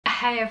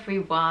Hey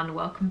everyone,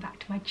 welcome back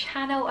to my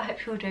channel. I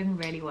hope you're doing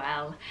really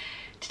well.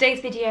 Today's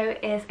video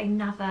is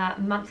another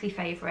monthly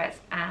favourites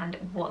and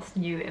what's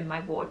new in my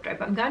wardrobe.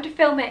 I'm going to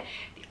film it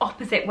the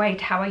opposite way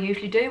to how I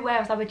usually do,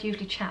 whereas I would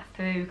usually chat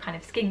through kind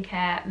of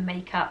skincare,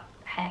 makeup,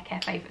 hair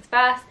care favourites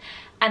first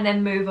and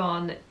then move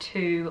on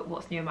to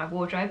what's new in my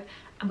wardrobe.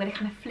 I'm going to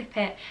kind of flip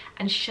it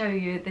and show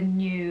you the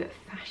new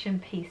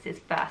fashion pieces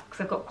first,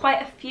 because I've got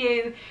quite a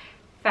few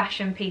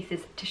fashion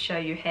pieces to show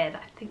you here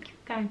that I think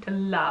you're going to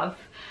love.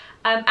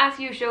 As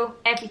usual,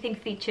 everything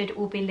featured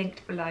will be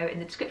linked below in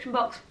the description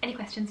box. Any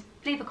questions,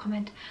 leave a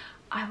comment.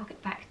 I will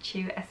get back to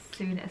you as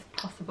soon as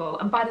possible.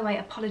 And by the way,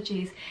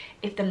 apologies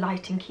if the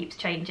lighting keeps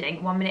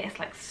changing. 1 minute it's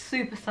like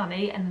super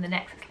sunny and then the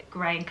next it's like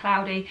grey and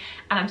cloudy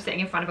and I'm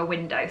sitting in front of a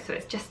window, so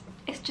it's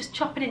just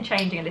chopping and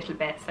changing a little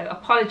bit, so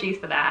apologies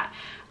for that.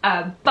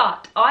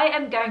 But I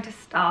am going to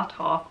start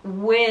off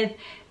with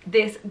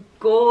this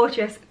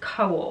gorgeous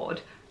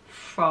cord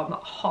from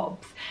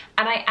Hobbs,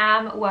 and I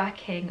am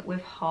working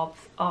with Hobbs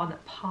on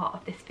part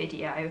of this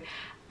video,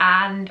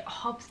 and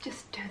Hobbs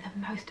just do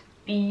the most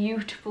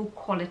beautiful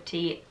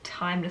quality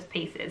timeless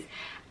pieces,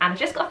 and I've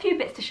just got a few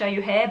bits to show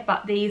you here,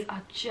 but these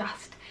are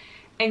just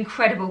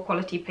incredible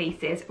quality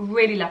pieces,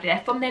 really lovely.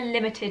 They're from their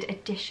limited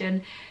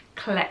edition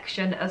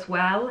collection as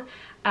well,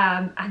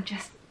 and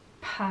just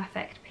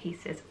perfect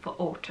pieces for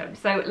autumn.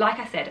 So like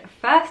I said,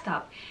 first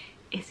up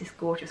is this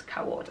gorgeous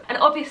cord, and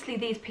obviously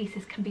these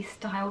pieces can be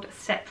styled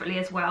separately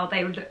as well.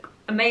 They would look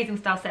amazing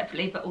styled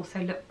separately but also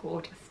look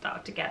gorgeous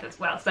styled together as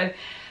well. So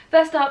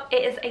first up,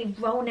 it is a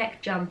roll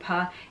neck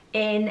jumper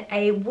in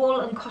a wool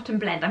and cotton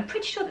blend. I'm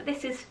pretty sure that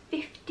this is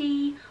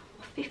 50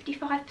 or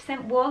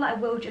 55% wool. I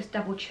will just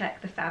double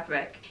check the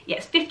fabric.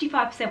 Yes,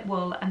 55%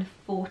 wool and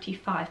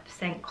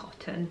 45%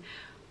 cotton.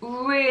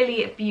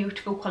 Really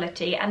beautiful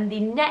quality, and the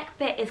neck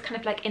bit is kind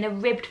of like in a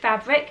ribbed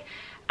fabric,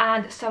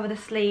 and so are the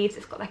sleeves.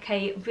 It's got like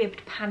a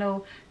ribbed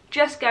panel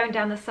just going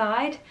down the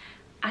side,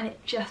 and it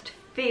just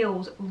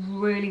feels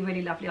really,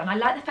 really lovely on. I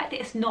like the fact that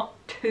it's not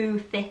too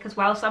thick as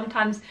well.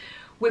 Sometimes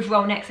with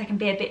roll necks they can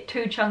be a bit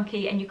too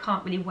chunky and you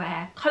can't really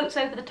wear coats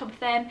over the top of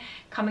them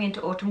coming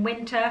into autumn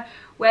winter,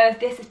 whereas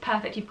this is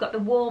perfect. You've got the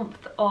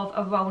warmth of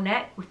a roll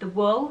neck with the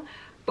wool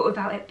but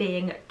without it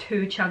being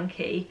too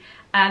chunky.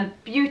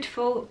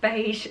 Beautiful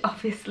beige,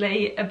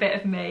 obviously a bit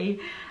of me,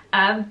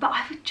 but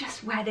I would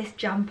just wear this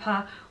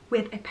jumper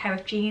with a pair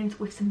of jeans,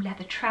 with some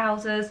leather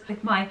trousers,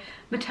 with my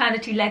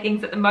maternity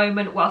leggings at the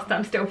moment whilst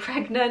I'm still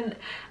pregnant,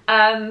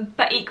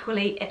 but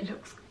equally it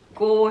looks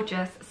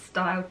gorgeous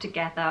styled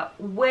together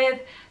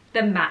with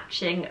the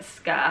matching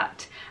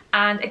skirt.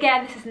 And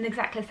again, this isn't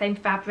exactly the same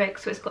fabric,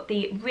 so it's got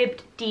the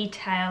ribbed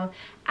detail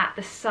at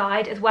the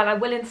side as well. I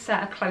will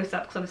insert a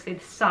close-up because obviously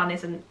the sun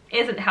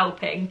isn't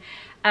helping,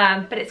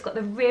 but it's got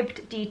the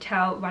ribbed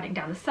detail running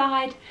down the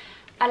side,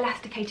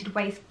 elasticated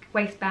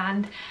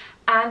waistband.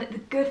 And the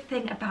good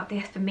thing about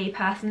this for me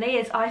personally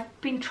is I've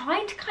been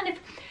trying to kind of,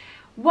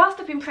 whilst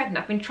I've been pregnant,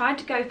 I've been trying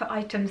to go for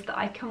items that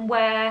I can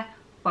wear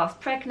whilst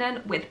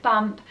pregnant with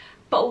bump,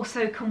 but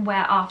also can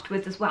wear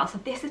afterwards as well. So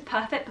this is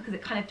perfect because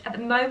it kind of, at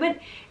the moment,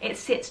 it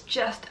sits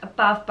just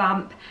above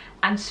bump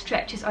and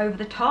stretches over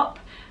the top.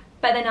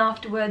 But then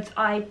afterwards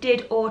I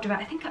did order it,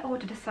 I think I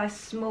ordered a size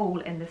small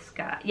in the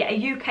skirt. Yeah,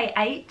 a UK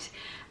 8.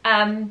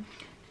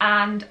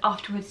 And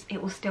afterwards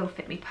it will still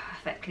fit me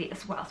perfectly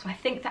as well. So I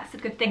think that's a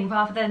good thing,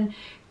 rather than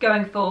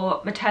going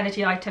for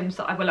maternity items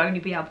that I will only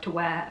be able to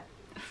wear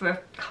for a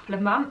couple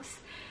of months.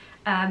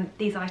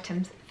 These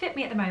items fit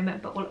me at the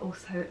moment but will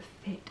also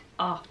fit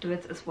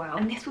afterwards as well.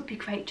 And this would be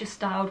great just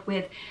styled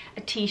with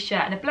a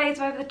t-shirt and a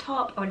blazer over the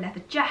top, or a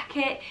leather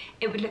jacket.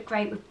 It would look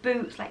great with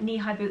boots, like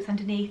knee-high boots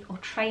underneath, or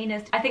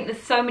trainers. I think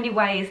there's so many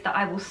ways that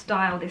I will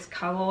style this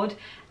cord,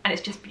 and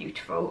it's just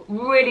beautiful.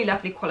 Really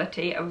lovely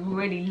quality, a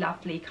really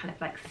lovely kind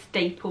of like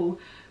staple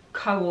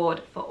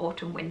cord for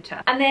autumn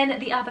winter. And then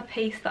the other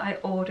piece that I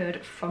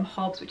ordered from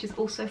Hobbs, which is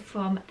also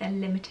from their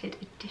limited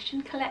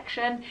edition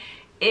collection,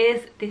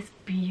 is this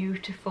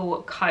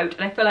beautiful coat,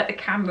 and I feel like the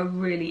camera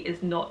really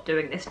is not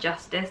doing this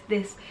justice.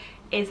 This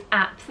is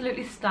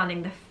absolutely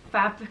stunning. The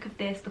fabric of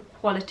this, the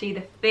quality,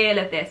 the feel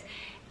of this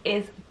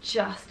is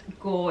just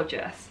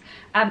gorgeous.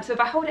 So if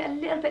I hold it a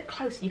little bit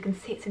closer, you can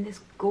see it's in this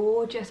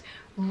gorgeous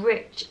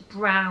rich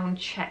brown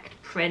checked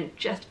print,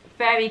 just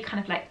very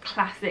kind of like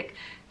classic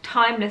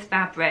timeless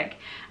fabric.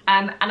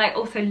 And I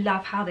also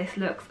love how this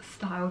looks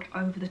styled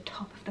over the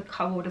top of the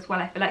cord as well.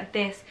 I feel like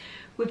this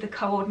with the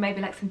cord,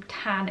 maybe like some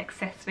tan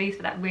accessories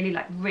for that really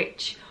like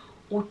rich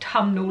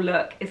autumnal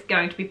look, is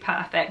going to be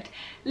perfect.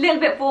 A little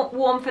bit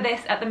warm for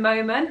this at the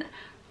moment,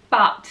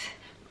 but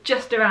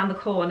just around the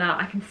corner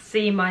I can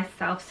see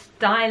myself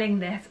styling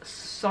this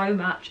so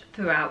much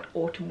throughout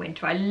autumn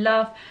winter. I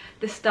love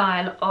the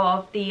style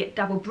of the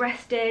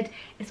double-breasted.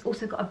 It's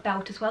also got a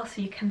belt as well,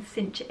 so you can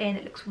cinch it in.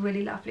 It looks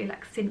really lovely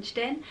like cinched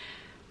in,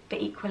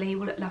 but equally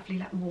will look lovely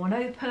like worn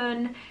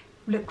open.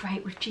 Look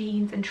great with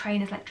jeans and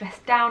trainers, like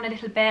dressed down a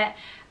little bit,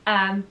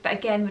 but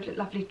again would look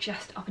lovely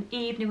just of an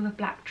evening with a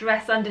black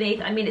dress underneath.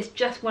 I mean, it's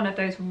just one of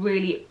those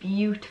really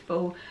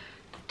beautiful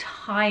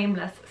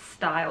timeless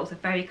styles, a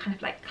very kind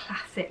of like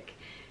classic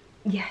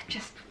yeah,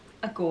 just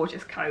a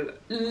gorgeous coat.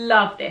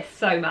 Love this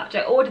so much.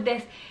 I ordered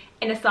this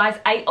in a size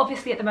 8.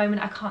 Obviously at the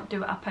moment I can't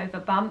do it up over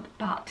bump,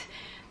 but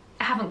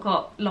I haven't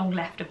got long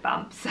left of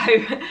bump, so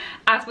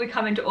as we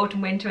come into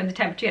autumn winter and the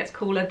temperature gets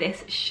cooler,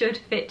 this should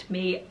fit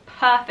me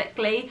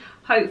perfectly,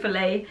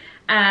 hopefully.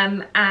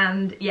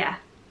 And yeah,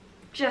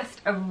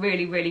 just a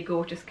really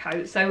gorgeous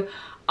coat. So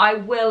I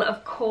will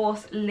of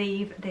course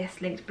leave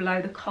this linked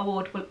below. The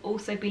cord will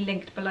also be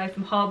linked below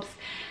from Hobbs,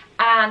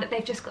 and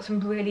they've just got some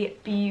really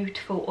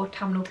beautiful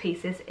autumnal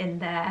pieces in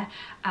their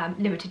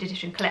limited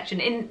edition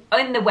collection, in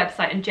the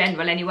website in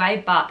general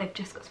anyway, but they've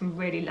just got some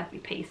really lovely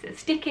pieces.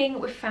 Sticking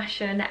with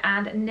fashion,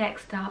 and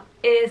next up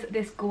is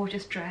this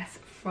gorgeous dress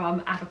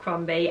from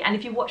Abercrombie. And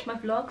if you watch my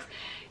vlogs,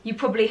 you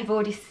probably have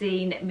already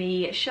seen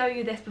me show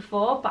you this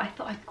before, but I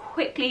thought I'd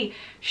quickly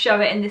show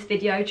it in this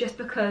video just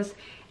because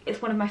it's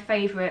one of my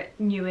favourite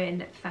new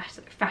in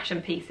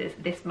fashion pieces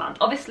this month.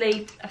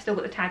 Obviously, I've still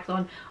got the tags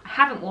on. I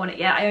haven't worn it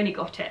yet. I only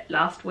got it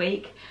last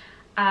week.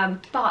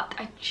 But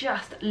I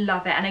just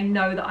love it, and I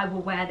know that I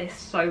will wear this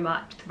so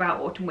much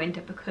throughout autumn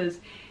winter because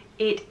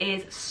it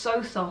is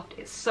so soft,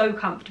 it's so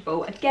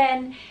comfortable.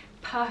 Again,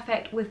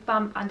 perfect with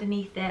bump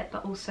underneath it,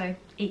 but also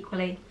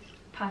equally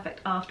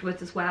perfect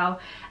afterwards as well.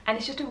 And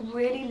it's just a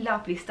really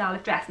lovely style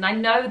of dress. And I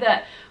know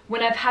that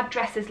when I've had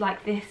dresses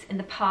like this in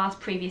the past,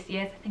 previous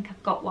years, I think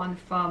I've got one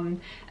from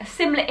a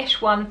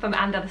similar-ish one from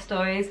And Other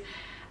Stories,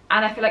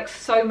 and I feel like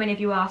so many of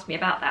you asked me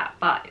about that,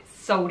 but it's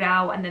sold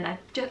out. And then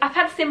I've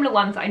had similar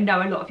ones that I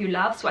know a lot of you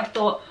love, so I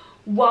thought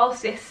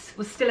whilst this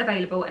was still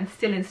available and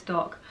still in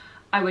stock,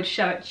 I would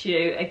show it to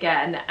you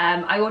again.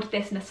 I ordered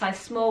this in a size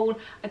small.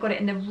 I got it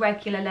in the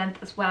regular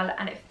length as well,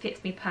 and it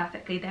fits me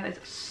perfectly. There is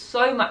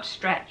so much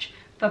stretch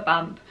for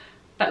bump,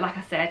 but like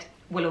I said,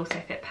 will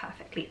also fit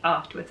perfectly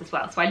afterwards as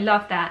well. So I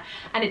love that,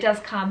 and it does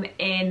come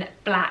in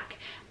black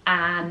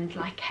and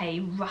like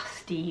a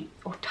rusty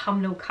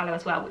autumnal colour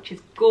as well, which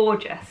is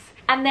gorgeous.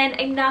 And then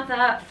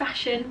another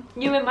fashion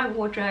new in my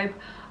wardrobe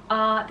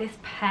are this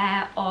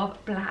pair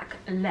of black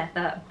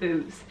leather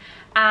boots,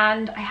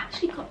 and I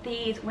actually got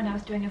these when I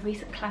was doing a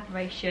recent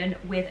collaboration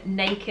with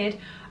Naked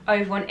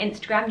over on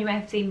Instagram. You may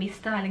have seen me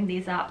styling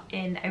these up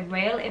in a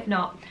reel. If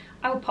not,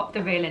 I will pop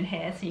the reel in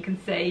here so you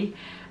can see.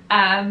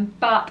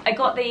 But I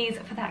got these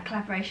for that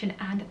collaboration,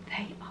 and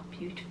they are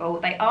beautiful.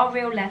 They are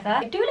real leather.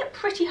 They do look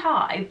pretty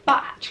high,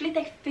 but actually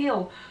they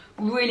feel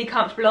really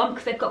comfortable on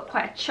because they've got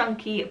quite a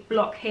chunky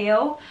block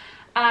heel.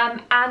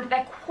 And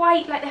they're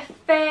quite, like, they're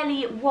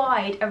fairly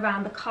wide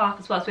around the calf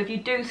as well. So if you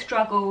do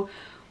struggle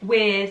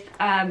with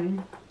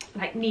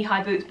like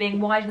knee-high boots being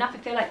wide enough, I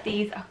feel like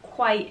these are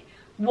quite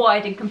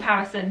wide in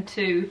comparison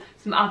to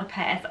some other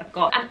pairs that I've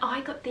got. And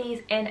I got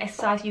these in a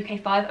size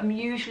UK 5. I'm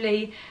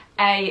usually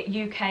a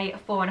UK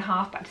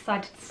 4.5, but I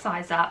decided to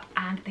size up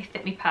and they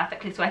fit me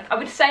perfectly. So I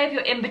would say if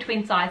you're in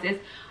between sizes,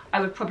 I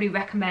would probably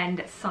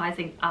recommend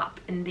sizing up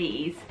in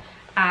these.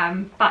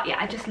 But yeah,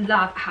 I just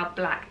love how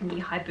black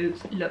knee-high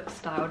boots look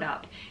styled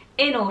up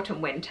in autumn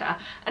winter.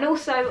 And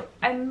also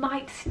I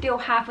might still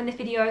have, when this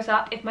video is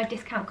up, if my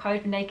discount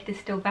code for Naked is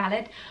still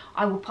valid,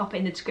 I will pop it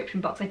in the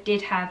description box. I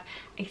did have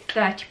a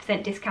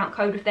 30% discount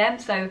code with them,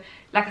 so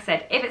like I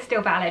said, if it's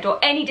still valid, or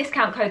any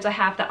discount codes I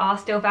have that are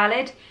still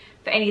valid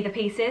for any of the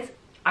pieces,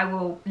 I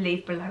will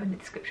leave below in the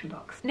description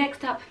box.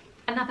 Next up,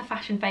 another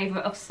fashion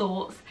favourite of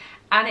sorts,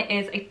 and it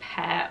is a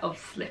pair of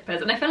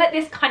slippers. And I feel like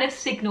this kind of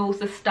signals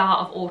the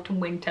start of autumn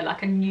winter,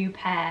 like a new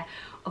pair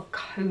of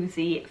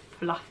cosy,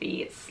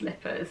 fluffy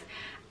slippers.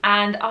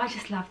 And I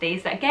just love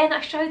these. Again, I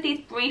showed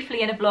these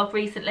briefly in a vlog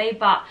recently,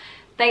 but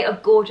they are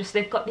gorgeous.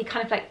 They've got the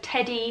kind of like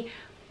teddy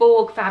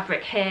Borg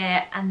fabric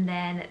here, and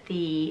then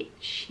the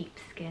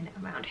sheepskin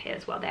around here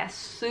as well. They're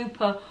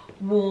super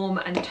warm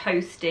and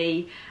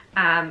toasty,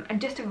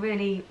 and just a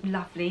really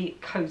lovely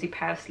cozy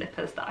pair of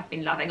slippers that I've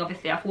been loving.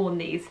 Obviously I've worn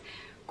these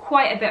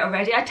quite a bit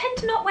already. I tend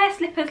to not wear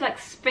slippers like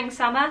spring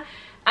summer,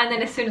 and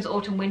then as soon as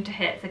autumn winter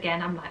hits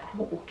again, I'm like,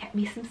 oh, get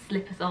me some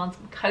slippers on,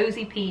 some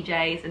cozy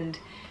PJs and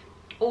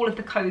all of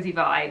the cozy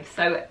vibes.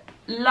 So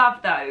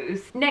love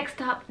those.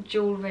 Next up,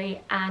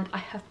 jewellery, and I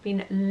have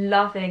been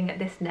loving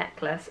this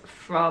necklace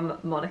from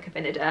Monica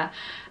Vinader.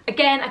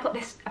 Again, I got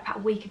this about a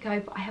week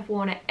ago, but I have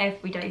worn it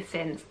every day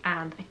since,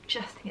 and I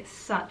just think it's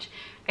such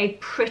a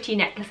pretty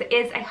necklace. It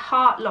is a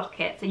heart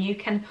locket, so you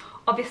can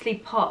obviously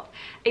pop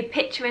a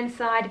picture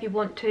inside if you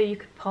want to. You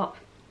could pop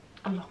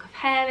a lock of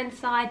hair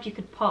inside, you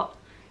could pop,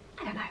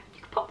 I don't know,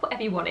 you could pop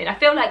whatever you want in. I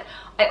feel like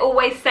I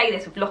always say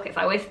this with lockets,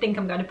 I always think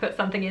I'm going to put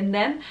something in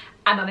them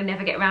and then I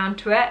never get around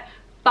to it.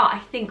 But I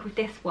think with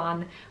this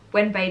one,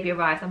 when baby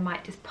arrives, I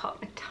might just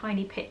pop a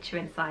tiny picture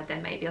inside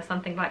then maybe, or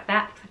something like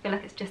that, because I feel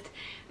like it's just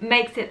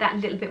makes it that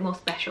little bit more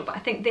special. But I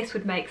think this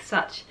would make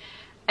such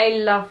a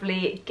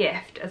lovely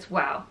gift as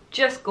well.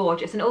 Just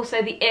gorgeous. And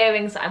also the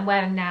earrings that I'm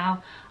wearing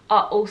now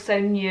are also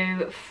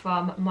new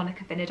from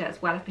Monica Vinader as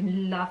well. I've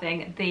been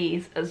loving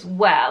these as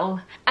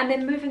well. And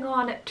then moving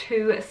on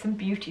to some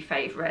beauty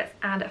favourites,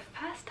 and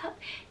first up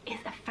is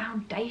a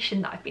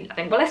foundation that I've been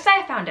loving. Well, I say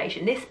a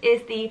foundation, this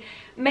is the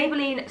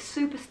Maybelline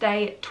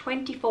Superstay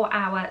 24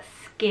 Hour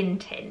Skin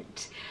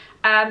Tint.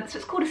 So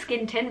it's called a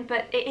skin tint,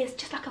 but it is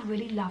just like a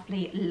really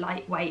lovely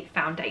lightweight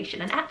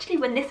foundation. And actually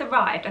when this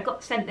arrived, I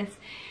got sent this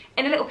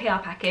in a little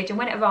PR package, and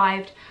when it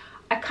arrived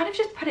I kind of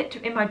just put it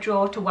in my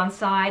drawer to one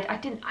side.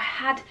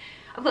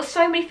 I've got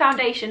so many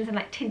foundations and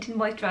like tinted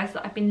moisturisers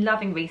that I've been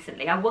loving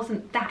recently. I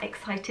wasn't that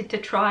excited to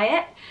try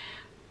it,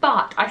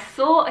 but I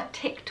saw a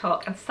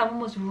TikTok and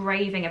someone was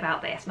raving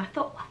about this, and I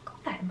thought, well, I've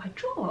got that in my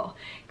drawer.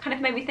 Kind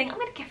of made me think I'm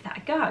going to give that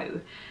a go.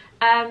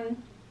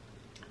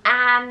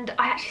 And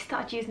I actually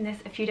started using this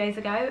a few days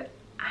ago,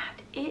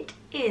 and it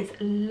is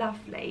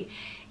lovely.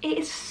 It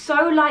is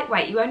so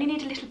lightweight, you only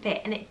need a little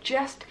bit, and it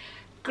just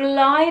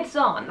glides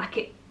on, like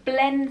it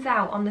blends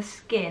out on the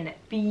skin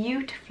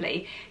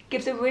beautifully.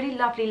 Gives a really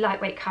lovely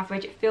lightweight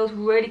coverage. It feels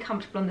really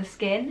comfortable on the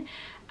skin,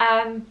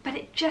 but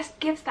it just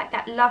gives like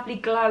that lovely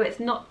glow. It's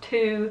not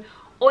too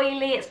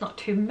oily, it's not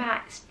too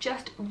matte, it's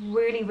just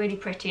really, really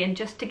pretty. And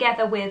just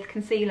together with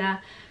concealer,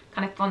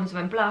 kind of bronzer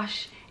and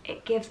blush,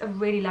 it gives a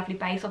really lovely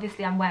base.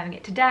 Obviously I'm wearing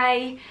it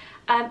today.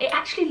 It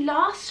actually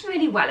lasts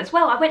really well as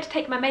well. I went to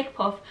take my makeup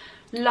off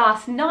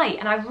last night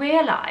and I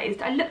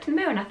realised, I looked in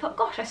the mirror and I thought,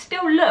 gosh, I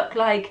still look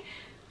like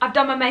I've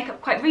done my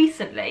makeup quite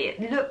recently.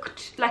 It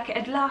looked like it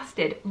had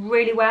lasted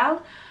really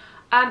well.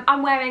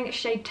 I'm wearing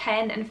shade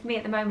 10, and for me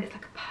at the moment it's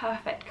like a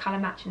perfect colour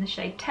match in the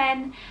shade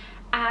 10,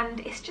 and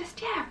it's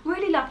just, yeah,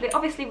 really lovely.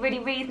 Obviously really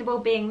reasonable,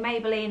 being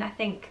Maybelline.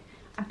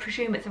 I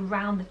presume it's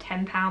around the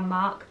 £10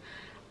 mark.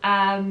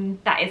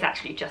 That is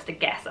actually just a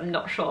guess, I'm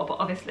not sure, but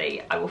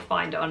obviously I will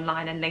find it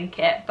online and link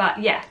it. But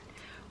yeah,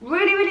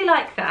 really, really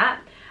like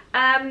that.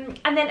 And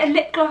then a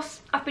lip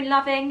gloss I've been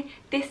loving.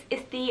 This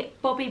is the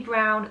Bobbi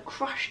Brown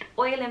Crushed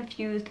Oil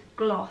Infused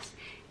Gloss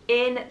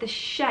in the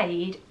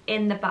shade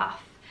In the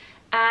Buff.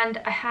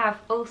 And I have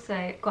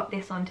also got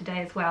this on today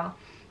as well.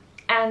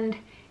 And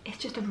it's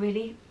just a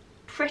really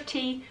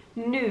pretty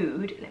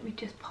nude. Let me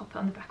just pop it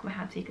on the back of my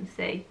hand so you can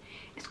see.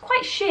 It's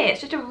quite sheer.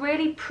 It's just a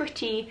really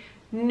pretty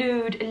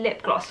nude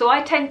lip gloss. So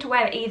I tend to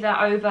wear it either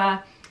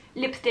over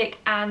lipstick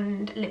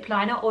and lip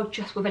liner, or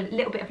just with a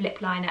little bit of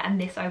lip liner and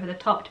this over the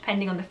top,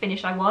 depending on the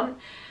finish I want,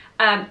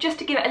 just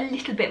to give it a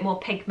little bit more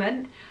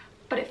pigment.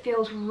 But it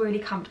feels really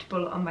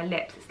comfortable on my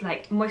lips. It's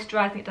like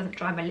moisturising, it doesn't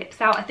dry my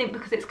lips out. I think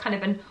because it's kind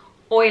of an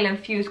oil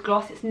infused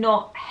gloss, it's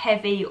not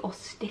heavy or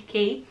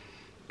sticky.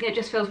 It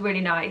just feels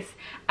really nice.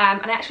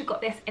 And I actually got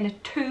this in a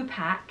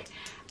 2-pack,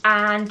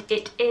 and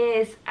it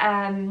is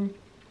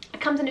it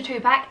comes in a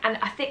 2-pack, and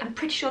I'm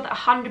pretty sure that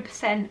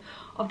 100%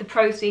 of the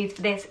proceeds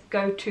for this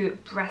go to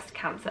breast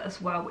cancer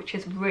as well, which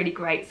is really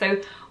great.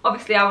 So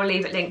obviously I will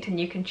leave it linked and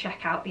you can check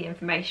out the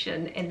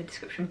information in the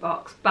description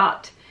box.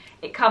 But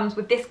it comes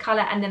with this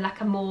colour and then like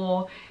a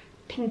more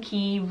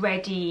pinky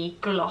reddy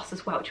gloss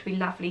as well, which would be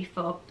lovely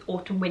for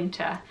autumn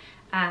winter.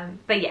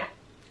 But yeah,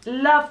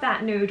 love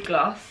that nude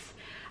gloss.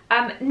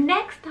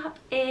 Next up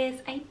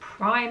is a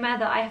primer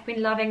that I have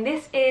been loving.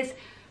 This is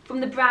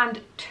from the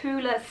brand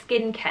Tula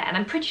Skincare, and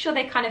I'm pretty sure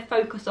they kind of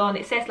focus on,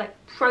 it says like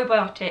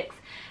probiotics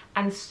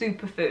and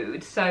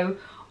superfoods, so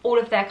all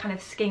of their kind of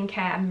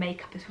skincare and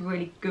makeup is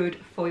really good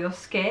for your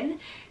skin.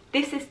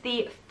 This is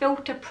the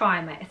Filter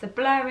Primer. It's a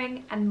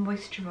blurring and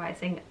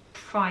moisturising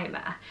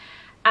primer,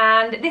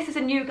 and this is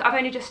a new, I've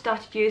only just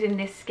started using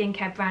this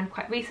skincare brand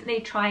quite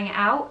recently, trying it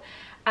out,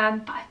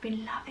 but I've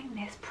been loving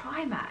this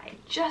primer.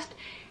 It just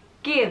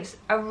gives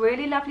a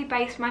really lovely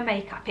base for my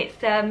makeup.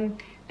 It's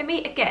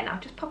again, I'll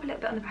just pop a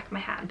little bit on the back of my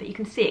hand, but you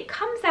can see it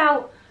comes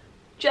out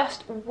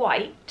just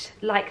white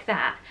like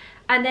that,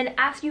 and then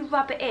as you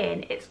rub it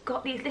in, it's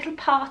got these little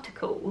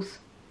particles.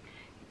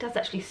 It does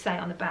actually say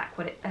on the back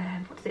what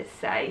does it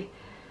say?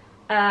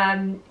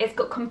 It's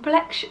got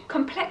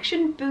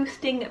complexion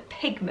boosting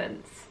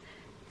pigments.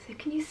 So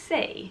can you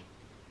see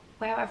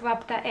where I've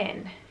rubbed that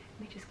in? Let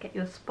me just get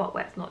you a spot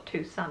where it's not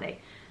too sunny.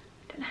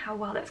 I don't know how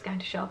well that's going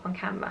to show up on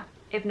camera.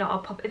 If not, I'll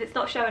pop, if it's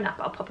not showing up,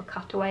 I'll pop a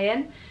cutaway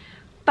in.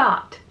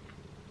 But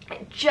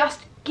it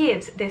just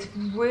gives this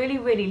really,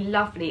 really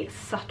lovely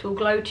subtle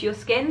glow to your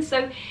skin.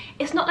 So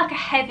it's not like a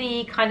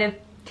heavy kind of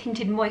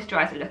tinted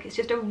moisturiser look. It's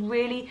just a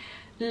really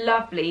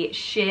lovely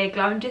sheer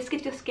glow, and just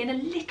gives your skin a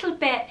little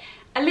bit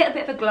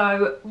of a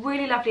glow.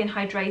 Really lovely and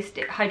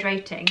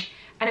hydrating,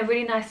 and a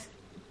really nice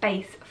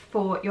base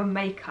for your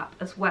makeup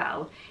as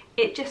well.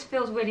 It just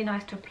feels really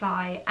nice to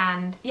apply,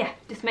 and yeah,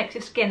 just makes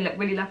your skin look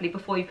really lovely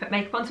before you put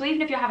makeup on. So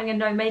even if you're having a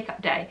no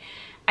makeup day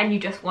and you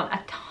just want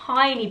a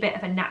tiny bit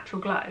of a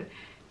natural glow,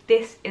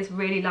 this is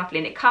really lovely.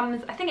 And it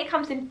comes, I think it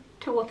comes in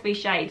 2 or 3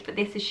 shades, but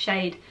this is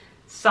shade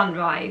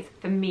Sunrise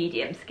for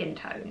medium skin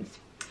tones.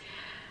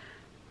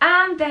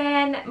 And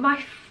then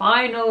my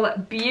final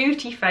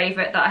beauty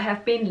favourite that I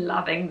have been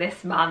loving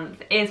this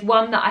month is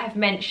one that I have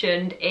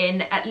mentioned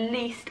in at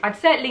least, I'd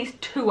say at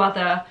least 2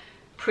 other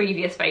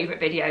previous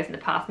favourite videos in the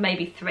past,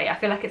 maybe 3. I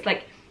feel like it's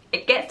like,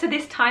 it gets to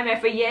this time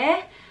every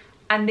year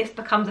and this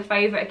becomes a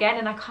favourite again,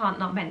 and I can't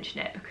not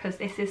mention it because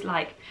this is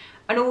like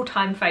an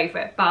all-time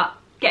favourite. But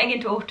getting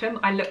into autumn,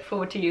 I look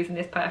forward to using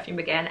this perfume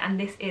again, and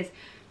this is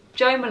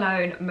Jo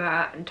Malone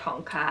Myrrh and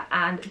Tonka,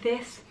 and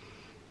this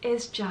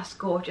is just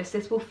gorgeous.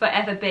 This will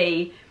forever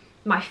be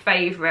my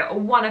favourite, or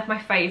one of my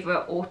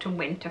favourite autumn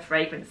winter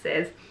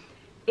fragrances.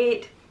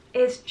 It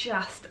is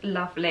just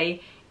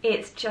lovely.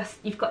 It's just,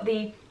 you've got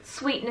the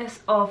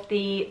sweetness of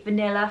the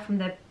vanilla from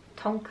the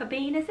tonka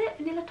bean, is it?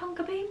 Vanilla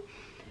tonka bean?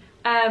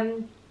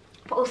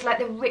 But also like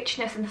the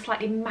richness and the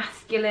slightly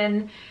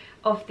masculine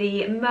of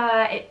the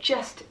myrrh. It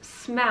just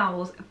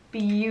smells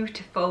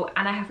beautiful,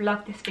 and I have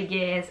loved this for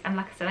years, and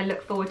like I said, I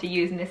look forward to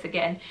using this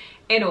again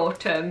in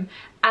autumn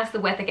as the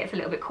weather gets a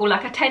little bit cool.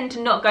 Like, I tend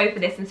to not go for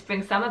this in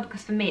spring summer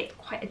because for me it's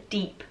quite a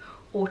deep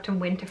autumn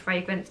winter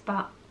fragrance,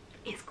 but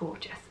it's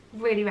gorgeous.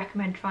 Really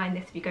recommend trying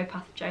this if you go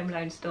past the Jo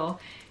Malone store.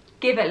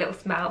 Give it a little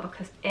smell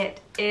because it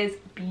is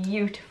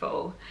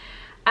beautiful.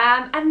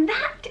 And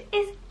that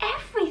is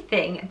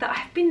everything that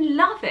I've been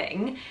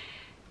loving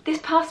this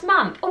past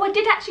month. Oh, I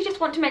did actually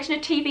just want to mention a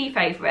TV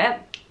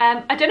favourite.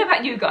 I don't know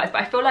about you guys,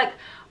 but I feel like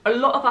a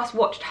lot of us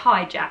watched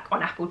Hijack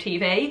on Apple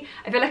TV.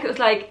 I feel like it was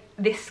like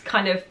this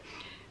kind of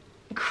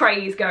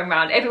craze going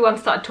around. Everyone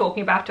started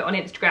talking about it on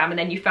Instagram, and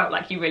then you felt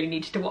like you really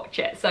needed to watch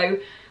it. So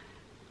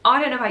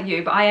I don't know about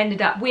you, but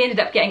we ended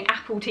up getting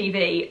Apple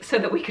TV so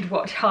that we could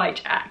watch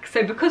Hijack.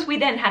 So because we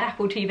then had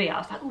Apple TV, I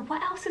was like, oh,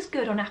 what else is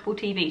good on Apple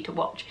TV to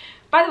watch?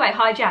 By the way,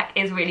 Hijack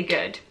is really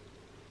good.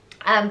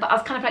 But I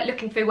was kind of like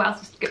looking through what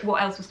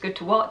else was good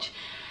to watch,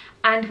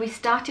 and we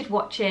started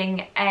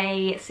watching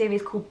a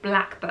series called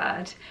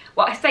BLACKBIRD.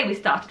 Well, I say we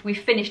started, we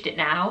finished it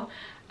now,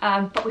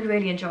 but we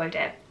really enjoyed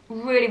it.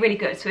 Really, really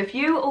good. So if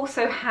you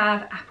also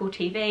have Apple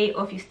TV,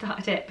 or if you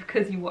started it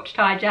because you watched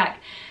Hijack,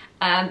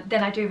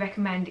 then I do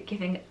recommend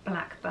giving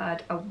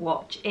BLACKBIRD a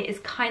watch. It is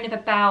kind of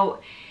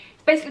about,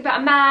 it's basically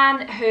about a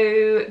man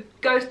who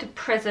goes to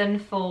prison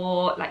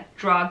for like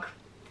drug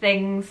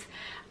things,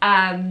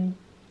 and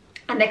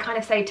they kind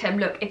of say to him,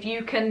 look, if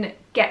you can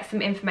get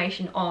some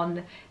information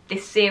on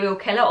this serial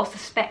killer or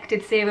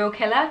suspected serial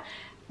killer,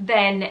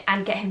 then,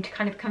 and get him to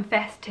kind of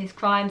confess to his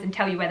crimes and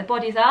tell you where the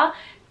bodies are,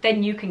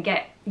 then you can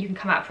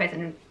come out of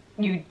prison.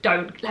 You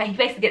don't, like, he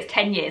basically gets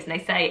 10 years, and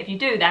they say if you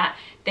do that,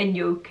 then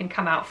you can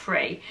come out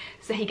free.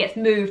 So he gets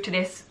moved to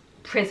this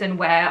prison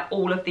where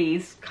all of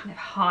these kind of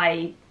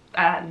high,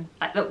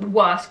 like the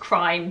worst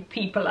crime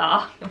people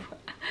are.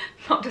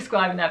 Not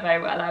describing that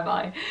very well, am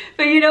I?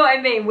 But you know what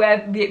I mean,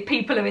 where the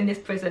people are in this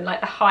prison, like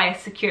the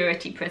highest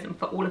security prison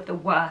for all of the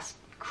worst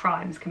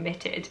crimes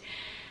committed.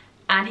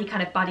 And he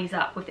kind of buddies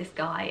up with this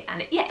guy,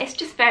 and yeah, it's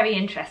just very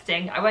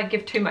interesting. I won't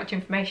give too much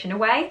information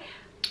away,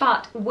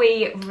 but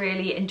we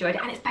really enjoyed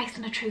it, and it's based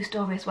on a true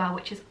story as well,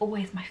 which is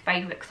always my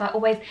favourite, because I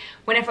always,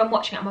 whenever I'm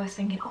watching it, I'm always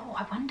thinking, oh,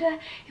 I wonder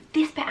if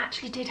this bit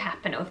actually did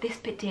happen, or if this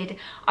bit did.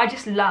 I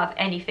just love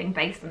anything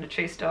based on a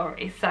true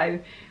story, so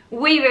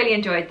we really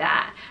enjoyed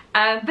that.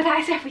 But that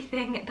is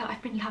everything that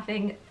I've been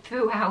loving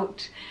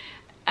throughout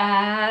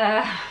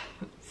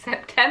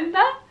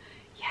September?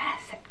 Yeah,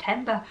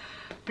 September.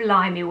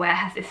 Blimey, where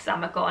has this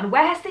summer gone?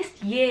 Where has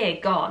this year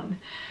gone?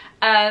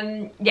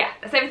 Yeah,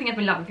 that's everything I've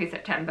been loving through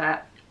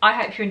September. I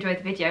hope you enjoyed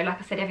the video. Like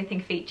I said, everything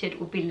featured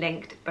will be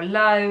linked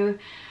below.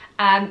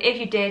 If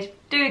you did,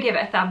 do give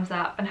it a thumbs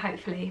up, and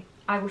hopefully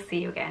I will see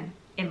you again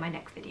in my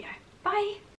next video. Bye!